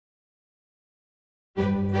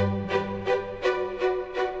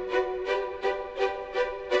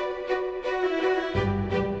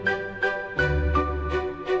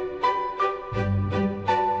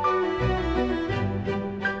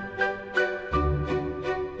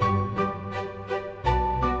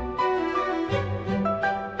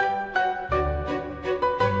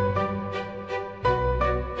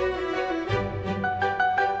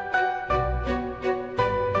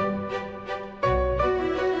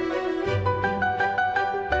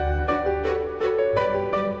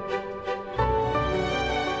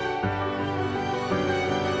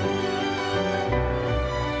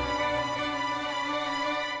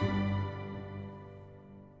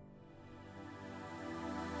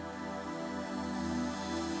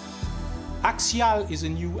Axial is a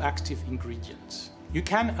new active ingredient. You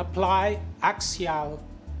can apply Axial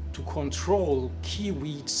to control key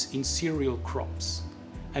weeds in cereal crops.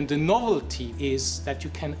 And the novelty is that you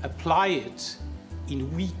can apply it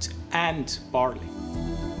in wheat and barley.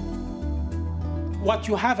 What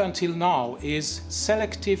you have until now is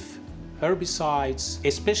selective herbicides,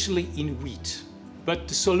 especially in wheat. But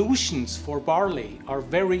the solutions for barley are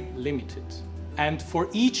very limited. And for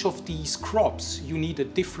each of these crops, you need a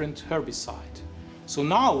different herbicide. So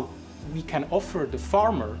now we can offer the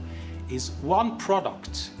farmer is one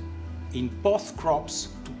product in both crops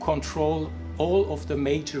to control all of the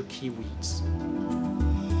major key weeds.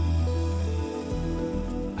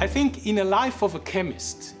 I think in a life of a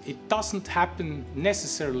chemist, it doesn't happen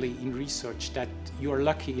necessarily in research that you are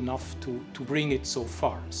lucky enough to bring it so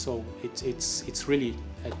far. So it's really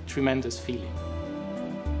a tremendous feeling.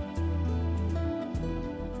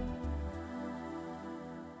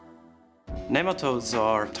 Nematodes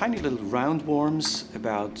are tiny little roundworms,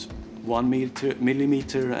 about 1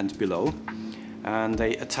 millimeter and below. And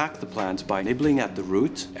they attack the plant by nibbling at the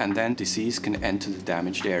root, and then disease can enter the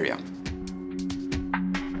damaged area.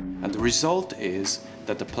 And the result is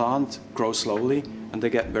that the plant grows slowly and they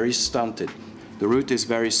get very stunted. The root is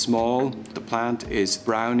very small, the plant is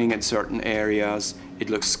browning in certain areas, it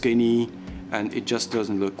looks skinny, and it just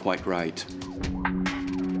doesn't look quite right.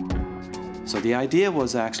 So the idea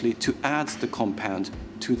was actually to add the compound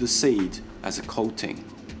to the seed as a coating.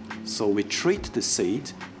 So we treat the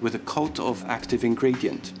seed with a coat of active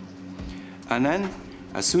ingredient. And then,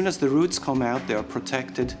 as soon as the roots come out, they are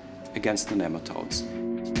protected against the nematodes.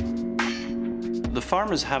 The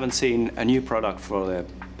farmers haven't seen a new product for the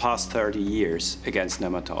past 30 years against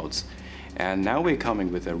nematodes. And now we're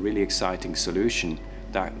coming with a really exciting solution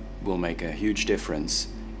that will make a huge difference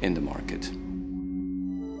in the market.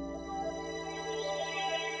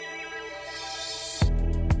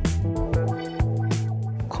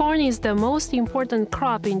 Corn is the most important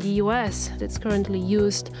crop in the US that's currently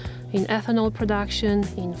used in ethanol production,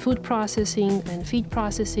 in food processing and feed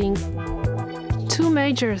processing. Two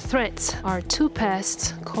major threats are two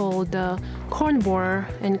pests called corn borer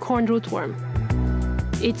and corn rootworm.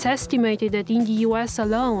 It's estimated that in the US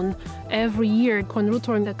alone, every year corn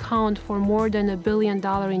rootworm account for more than $1 billion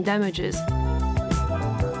in damages.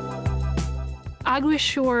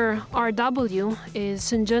 Agricoltura RW is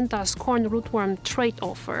Syngenta's corn rootworm trait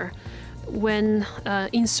offer. When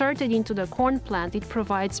inserted into the corn plant, it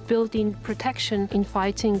provides built-in protection in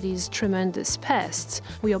fighting these tremendous pests.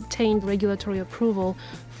 We obtained regulatory approval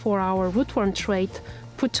for our rootworm trait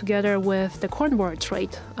put together with the corn borer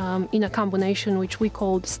trait in a combination which we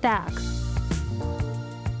called STAG.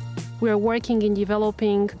 We are working in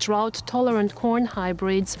developing drought-tolerant corn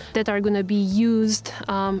hybrids that are going to be used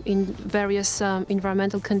in various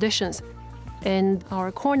environmental conditions. And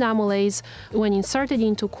our corn amylase, when inserted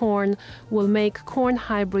into corn, will make corn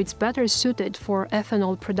hybrids better suited for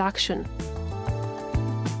ethanol production.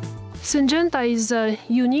 Syngenta is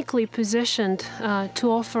uniquely positioned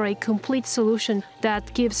to offer a complete solution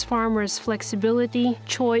that gives farmers flexibility,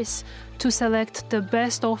 choice, to select the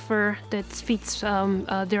best offer that fits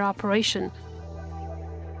their operation.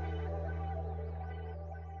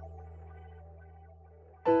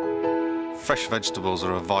 Fresh vegetables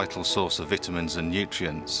are a vital source of vitamins and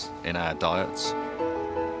nutrients in our diets.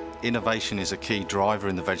 Innovation is a key driver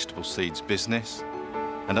in the vegetable seeds business,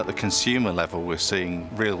 and at the consumer level we're seeing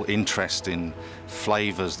real interest in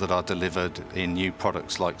flavours that are delivered in new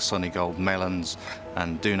products like Sunny Gold melons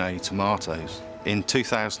and Dunay tomatoes. In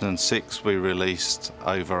 2006 we released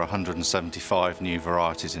over 175 new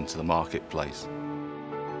varieties into the marketplace.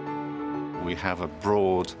 We have a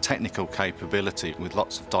broad technical capability with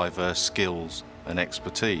lots of diverse skills and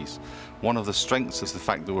expertise. One of the strengths is the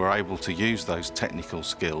fact that we're able to use those technical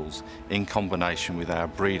skills in combination with our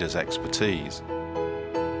breeders' expertise.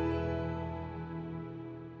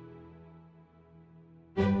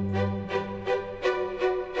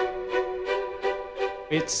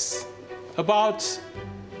 It's about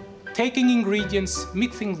taking ingredients,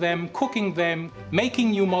 mixing them, cooking them,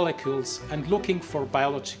 making new molecules, and looking for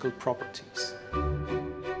biological properties.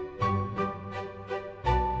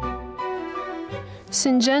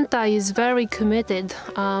 Syngenta is very committed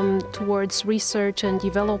towards research and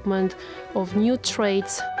development of new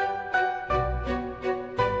traits.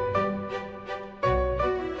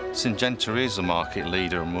 Syngenta is a market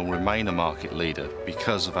leader and will remain a market leader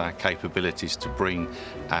because of our capabilities to bring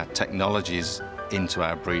our technologies into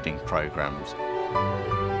our breeding programs.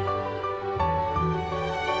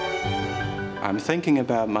 I'm thinking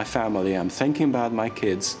about my family, I'm thinking about my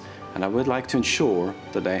kids, and I would like to ensure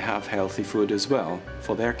that they have healthy food as well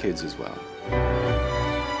for their kids as well. you.